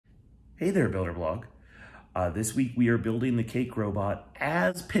Hey there, Builder Blog. This week we are building the cake robot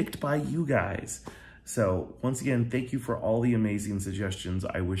as picked by you guys. So once again, thank you for all the amazing suggestions.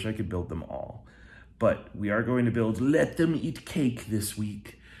 I wish I could build them all. But we are going to build Let Them Eat Cake this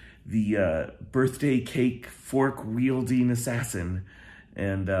week, the birthday cake fork-wielding assassin.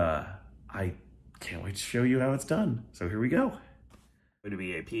 And I can't wait to show you how it's done. So here we go. It's going to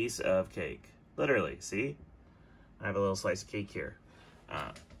be a piece of cake. Literally, see? I have a little slice of cake here.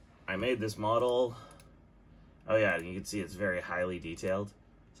 I made this model. Oh yeah, you can see it's very highly detailed.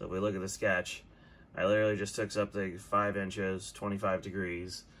 So if we look at the sketch, I literally just took something 5 inches, 25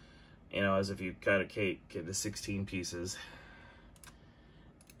 degrees, you know, as if you cut a cake into 16 pieces.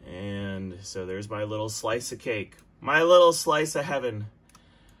 And so there's my little slice of cake. My little slice of heaven.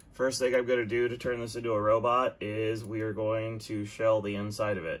 First thing I'm gonna do to turn this into a robot is we are going to shell the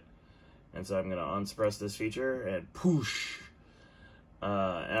inside of it. And so I'm gonna unsuppress this feature and poosh.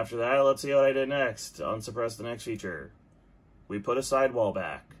 After that, let's see what I did next. Unsuppress the next feature. We put a sidewall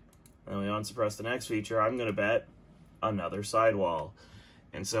back. Then we unsuppress the next feature. I'm going to bet another sidewall.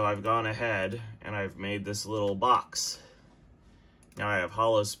 And so I've gone ahead and I've made this little box. Now I have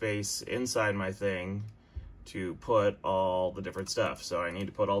hollow space inside my thing to put all the different stuff. So I need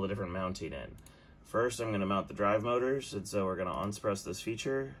to put all the different mounting in. First, I'm going to mount the drive motors. And so we're going to unsuppress this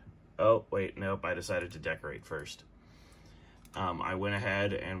feature. Oh, wait, nope, I decided to decorate first. I went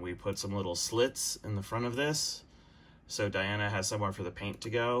ahead and we put some little slits in the front of this, so Diana has somewhere for the paint to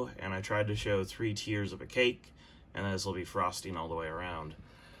go, and I tried to show 3 tiers of a cake, and this will be frosting all the way around.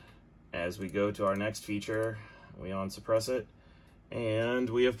 As we go to our next feature, we unsuppress it, and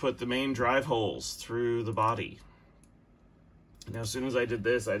we have put the main drive holes through the body. Now, as soon as I did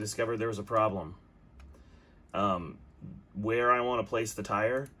this, I discovered there was a problem. Where I want to place the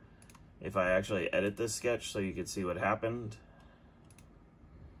tire, if I actually edit this sketch so you can see what happened,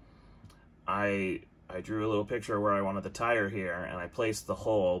 I drew a little picture where I wanted the tire here, and I placed the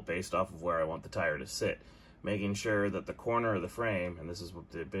hole based off of where I want the tire to sit, making sure that the corner of the frame, and this is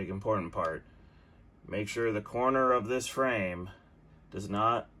the big important part, make sure the corner of this frame does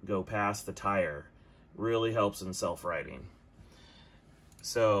not go past the tire. Really helps in self-righting.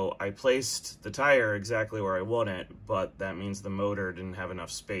 So I placed the tire exactly where I want it, but that means the motor didn't have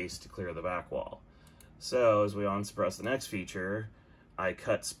enough space to clear the back wall. So as we unsuppress the next feature, I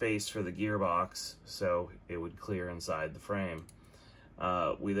cut space for the gearbox so it would clear inside the frame.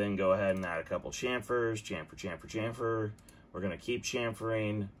 We then go ahead and add a couple chamfers, chamfer. We're going to keep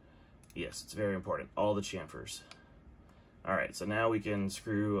chamfering. Yes, it's very important, all the chamfers. All right, so now we can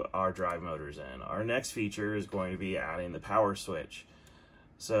screw our drive motors in. Our next feature is going to be adding the power switch.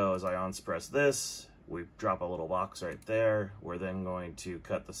 So as I unsuppress this, we drop a little box right there. We're then going to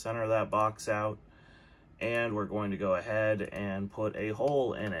cut the center of that box out, and we're going to go ahead and put a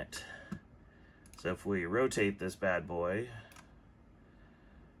hole in it. So if we rotate this bad boy,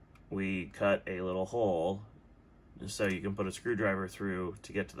 we cut a little hole so you can put a screwdriver through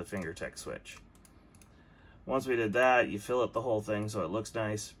to get to the finger tech switch. Once we did that, you fill up the whole thing so it looks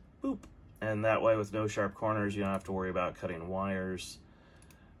nice, boop. And that way, with no sharp corners, you don't have to worry about cutting wires.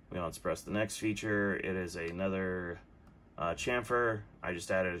 We unsuppress the next feature. It is another chamfer. I just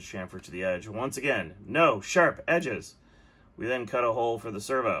added a chamfer to the edge. Once again, no sharp edges. We then cut a hole for the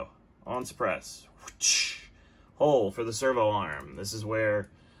servo. Unsuppress. Hole for the servo arm. This is where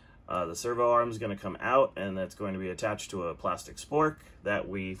the servo arm is going to come out, and that's going to be attached to a plastic spork that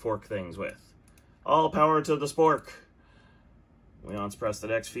we fork things with. All power to the spork. We unsuppress the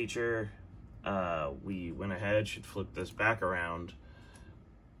next feature. We went ahead, should flip this back around.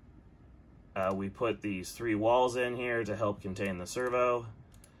 We put these 3 walls in here to help contain the servo.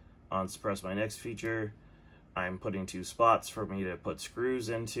 Unsuppress my next feature. I'm putting 2 spots for me to put screws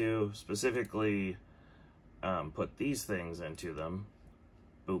into, specifically put these things into them.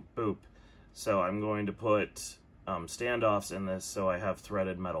 Boop, boop. So I'm going to put standoffs in this so I have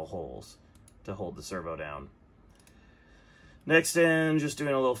threaded metal holes to hold the servo down. Next in, just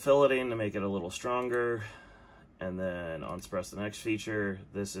doing a little filleting to make it a little stronger. And then unsuppress the next feature.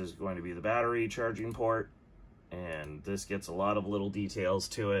 This is going to be the battery charging port, and this gets a lot of little details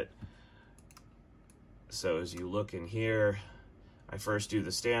to it. So as you look in here, I first do the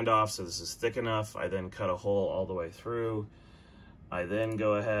standoff, so this is thick enough. I then cut a hole all the way through. I then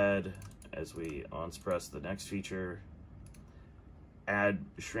go ahead, as we unsuppress the next feature, add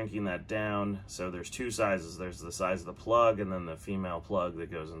shrinking that down. So there's 2 sizes. There's the size of the plug and then the female plug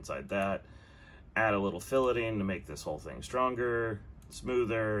that goes inside that. Add a little filleting to make this whole thing stronger,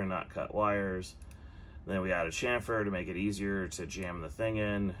 smoother, and not cut wires. Then we add a chamfer to make it easier to jam the thing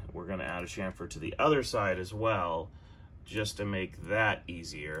in. We're going to add a chamfer to the other side as well, just to make that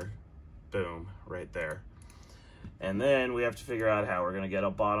easier. Boom, right there. And then we have to figure out how we're gonna get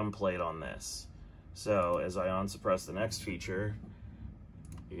a bottom plate on this. So as I unsuppress the next feature,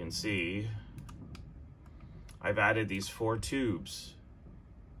 you can see I've added these 4 tubes.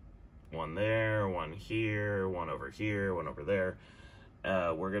 One there, one here, one over here, one over there.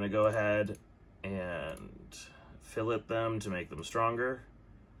 We're gonna go ahead and fillet them to make them stronger.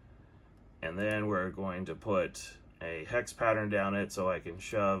 And then we're going to put a hex pattern down it so I can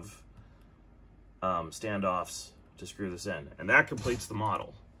shove standoffs to screw this in. And that completes the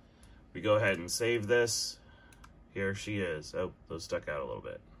model. We go ahead and save this. Here she is. Oh, those stuck out a little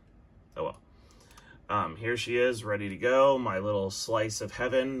bit. Oh well. Here she is, ready to go. My little slice of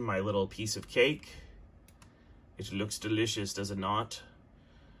heaven, my little piece of cake. It looks delicious, does it not?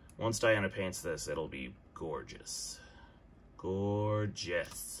 Once Diana paints this, it'll be gorgeous.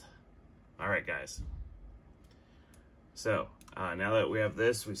 Gorgeous. All right, guys. So now that we have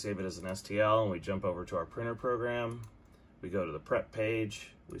this, we save it as an STL and we jump over to our printer program. We go to the prep page,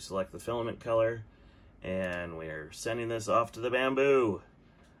 we select the filament color, and we're sending this off to the Bamboo.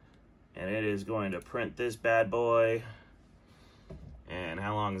 And it is going to print this bad boy. And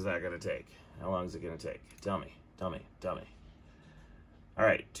how long is that going to take? How long is it going to take? Tell me, tell me, tell me. All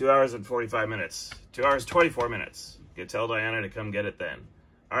right, 2 hours and 45 minutes. 2 hours, 24 minutes. You can tell Diana to come get it then.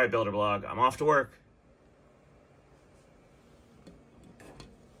 All right, Builder Blog, I'm off to work.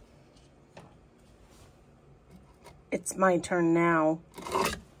 It's my turn now.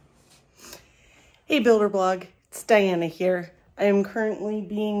 Hey, Builder Blog, it's Diana here. I am currently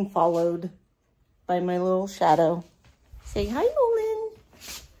being followed by my little shadow. Say hi, Nolan.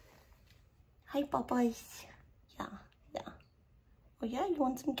 Hi, Popeyes. Yeah, yeah. Oh yeah, you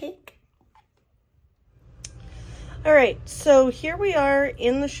want some cake? All right, so here we are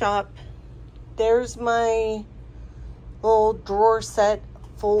in the shop. There's my little drawer set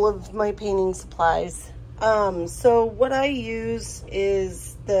full of my painting supplies. So what I use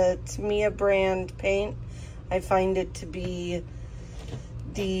is the Tamiya brand paint. I find it to be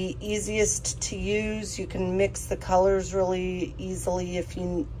the easiest to use. You can mix the colors really easily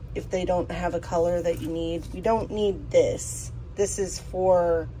if they don't have a color that you need. We don't need this. This is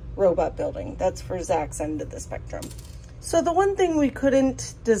for robot building. That's for Zach's end of the spectrum. So the one thing we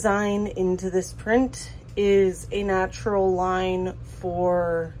couldn't design into this print is a natural line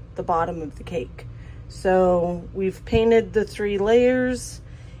for the bottom of the cake. So we've painted the 3 layers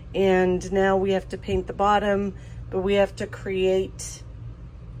and now we have to paint the bottom, but we have to create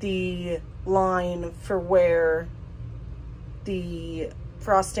the line for where the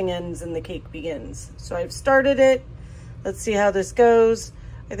frosting ends and the cake begins. So I've started it. Let's see how this goes.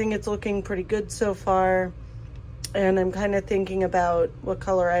 I think it's looking pretty good so far. And I'm kind of thinking about what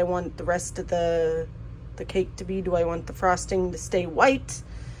color I want the rest of the cake to be. Do I want the frosting to stay white?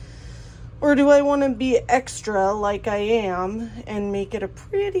 Or do I want to be extra like I am and make it a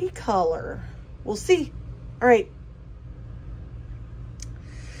pretty color? We'll see. All right.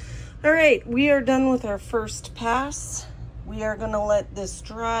 All right, we are done with our first pass. We are going to let this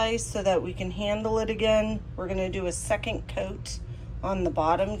dry so that we can handle it again. We're going to do a second coat on the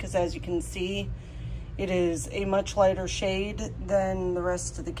bottom because as you can see, it is a much lighter shade than the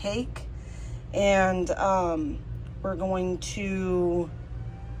rest of the cake. And we're going to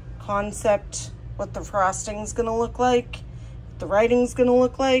concept what the frosting's gonna look like, what the writing's gonna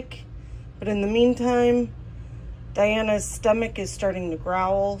look like. But in the meantime, Diana's stomach is starting to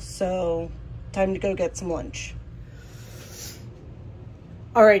growl, so time to go get some lunch.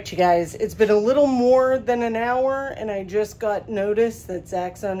 All right, you guys, it's been a little more than an hour and I just got notice that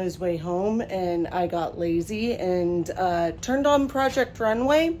Zach's on his way home and I got lazy and turned on Project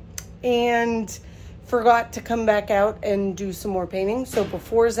Runway and forgot to come back out and do some more painting. So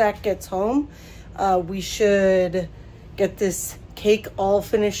before Zach gets home, we should get this cake all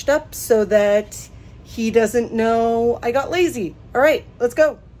finished up so that he doesn't know I got lazy. All right, let's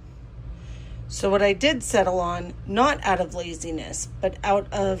go. So what I did settle on, not out of laziness, but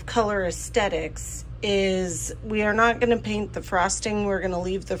out of color aesthetics, is we are not going to paint the frosting. We're going to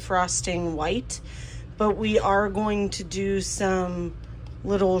leave the frosting white, but we are going to do some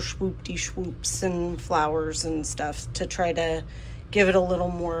little swoop-de-swoops and flowers and stuff to try to give it a little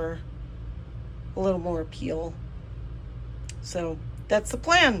more appeal. So that's the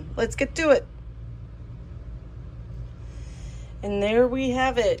plan. Let's get to it. And there we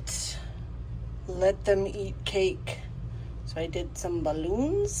have it. Let them eat cake. So I did some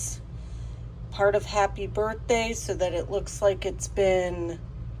balloons, part of happy birthday, so that it looks like it's been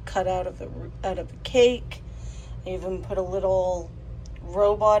cut out of the cake. I even put a little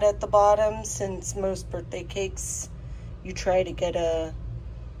robot at the bottom, since most birthday cakes you try to get a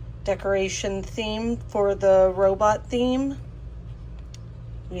decoration theme for the robot theme.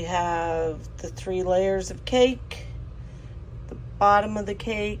 We have the 3 layers of cake, the bottom of the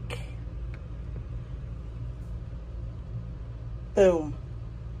cake. Boom.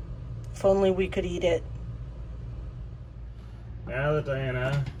 If only we could eat it. Now that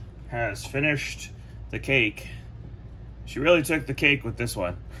Diana has finished the cake, she really took the cake with this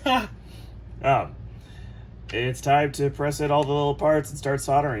one. It's time to press in all the little parts and start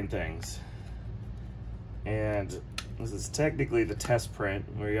soldering things. And this is technically the test print.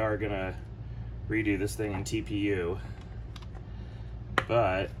 We are gonna redo this thing in TPU,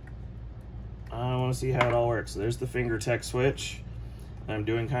 but I want to see how it all works. So there's the finger tech switch. I'm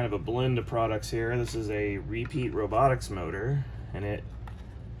doing kind of a blend of products here. This is a repeat robotics motor, and it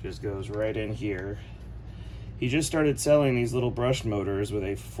just goes right in here. He just started selling these little brushed motors with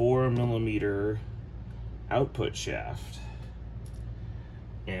a 4mm output shaft,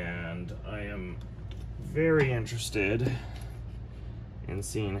 and I am very interested in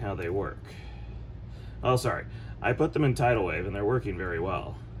seeing how they work. Oh, sorry, I put them in Tidal Wave and they're working very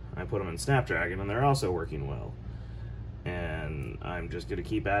well. I put them in Snapdragon and they're also working well, and I'm just going to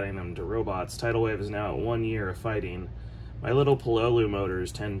keep adding them to robots. Tidal Wave is now at 1 year of fighting. My little Pololu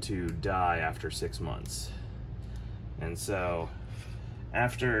motors tend to die after 6 months, and so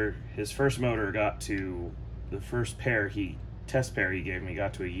after his first motor got to the first test pair he gave me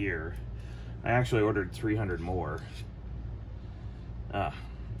got to 1 year, I actually ordered 300 more. That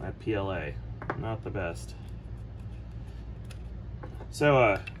PLA, not the best.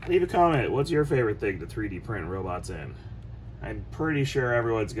 So leave a comment. What's your favorite thing to 3D print robots in? I'm pretty sure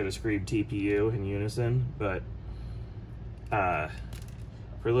everyone's gonna scream TPU in unison, but for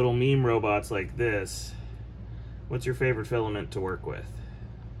little meme robots like this, what's your favorite filament to work with?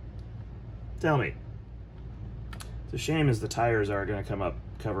 Tell me. The shame is the tires are going to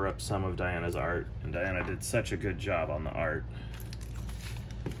cover up some of Diana's art, and Diana did such a good job on the art.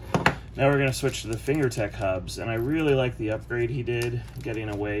 Now we're going to switch to the FingerTech hubs, and I really like the upgrade he did, getting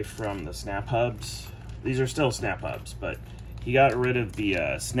away from the snap hubs. These are still snap hubs, but he got rid of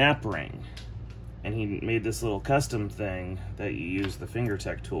the snap ring, and he made this little custom thing that you use the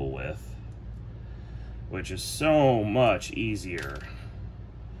FingerTech tool with, which is so much easier.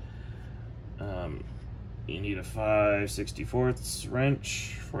 You need a 5/64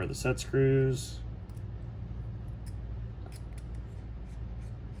 wrench for the set screws.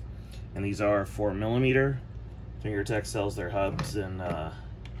 And these are 4mm. FingerTech sells their hubs and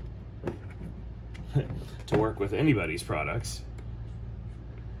to work with anybody's products.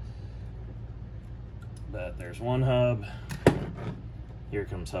 But there's one hub. Here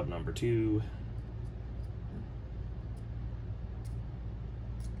comes hub number 2.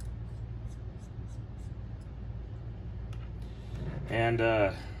 And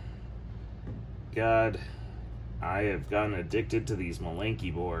God, I have gotten addicted to these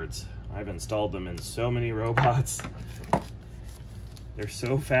Malenki boards. I've installed them in so many robots. They're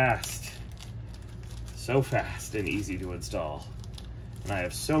so fast and easy to install. And I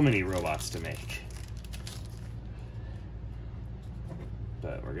have so many robots to make.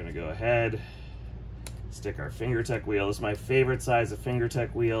 But we're gonna go ahead, stick our FingerTech wheel. This is my favorite size of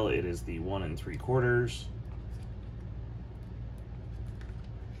FingerTech wheel. It is the 1 3/4.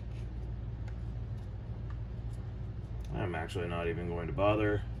 I'm actually not even going to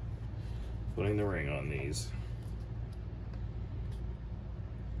bother putting the ring on these.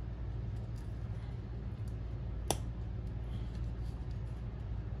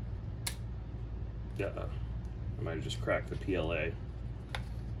 Yeah, I might have just cracked the PLA.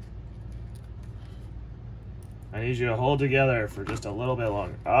 I need you to hold together for just a little bit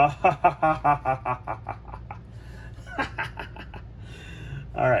longer.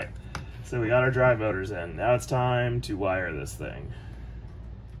 All right. So we got our drive motors in. Now it's time to wire this thing.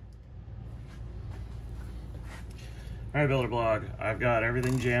 All right, Builder Blog, I've got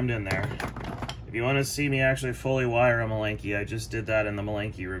everything jammed in there. If you want to see me actually fully wire a Malenki, I just did that in the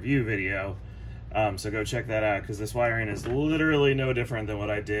Malenki review video. So go check that out, because this wiring is literally no different than what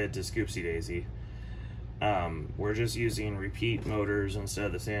I did to Scoopsy Daisy. We're just using repeat motors instead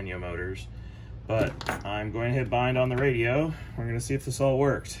of the Sanyo motors. But I'm going to hit bind on the radio. We're going to see if this all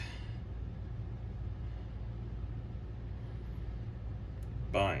worked.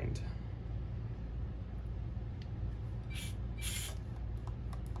 Bind.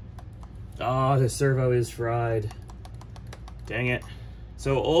 Oh, the servo is fried. Dang it.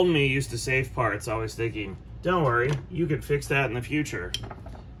 So old me used to save parts, always thinking, don't worry, you could fix that in the future.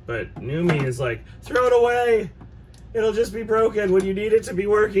 But new me is like, throw it away! It'll just be broken when you need it to be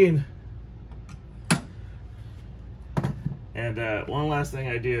working. And one last thing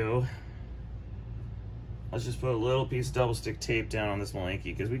I do, let's just put a little piece of double stick tape down on this Malanky,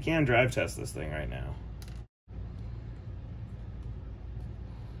 because we can drive test this thing right now.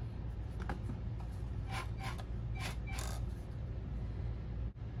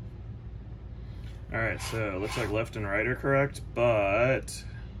 All right, so it looks like left and right are correct, but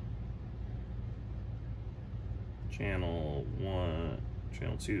channel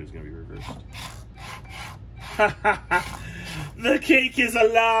 2 is gonna be reversed. The cake is a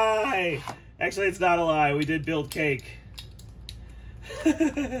lie! Actually, it's not a lie. We did build cake.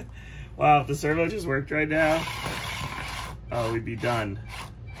 Wow, if the servo just worked right now, oh, we'd be done.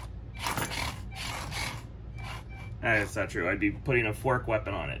 That's not true. I'd be putting a fork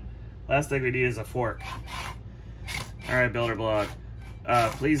weapon on it. Last thing we need is a fork. All right, Builder Blog.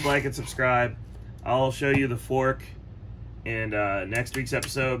 Please like and subscribe. I'll show you the fork in next week's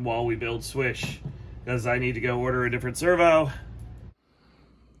episode while we build Swish, because I need to go order a different servo.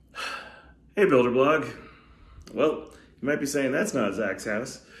 Hey, Builder Blog. Well, you might be saying that's not Zach's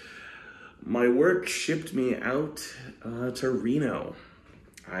house. My work shipped me out to Reno.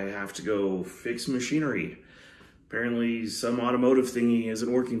 I have to go fix machinery. Apparently some automotive thingy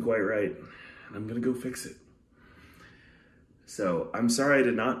isn't working quite right, and I'm gonna go fix it. So I'm sorry I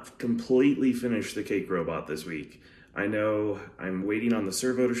did not completely finish the cake robot this week. I know I'm waiting on the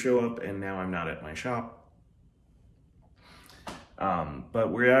servo to show up, and now I'm not at my shop.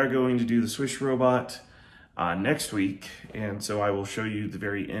 But we are going to do the Swish robot next week, and so I will show you the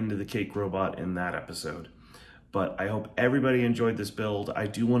very end of the cake robot in that episode. But I hope everybody enjoyed this build. I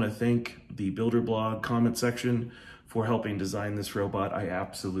do want to thank the Builder Blog comment section for helping design this robot. I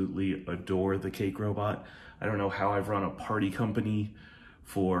absolutely adore the cake robot. I don't know how I've run a party company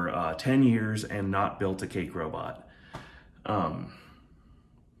for 10 years and not built a cake robot. I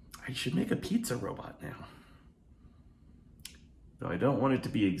should make a pizza robot now. Though I don't want it to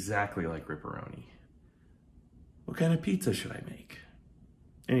be exactly like Ripperoni. What kind of pizza should I make?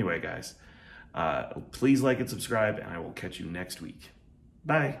 Anyway, guys. Please like and subscribe, and I will catch you next week.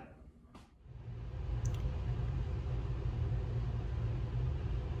 Bye.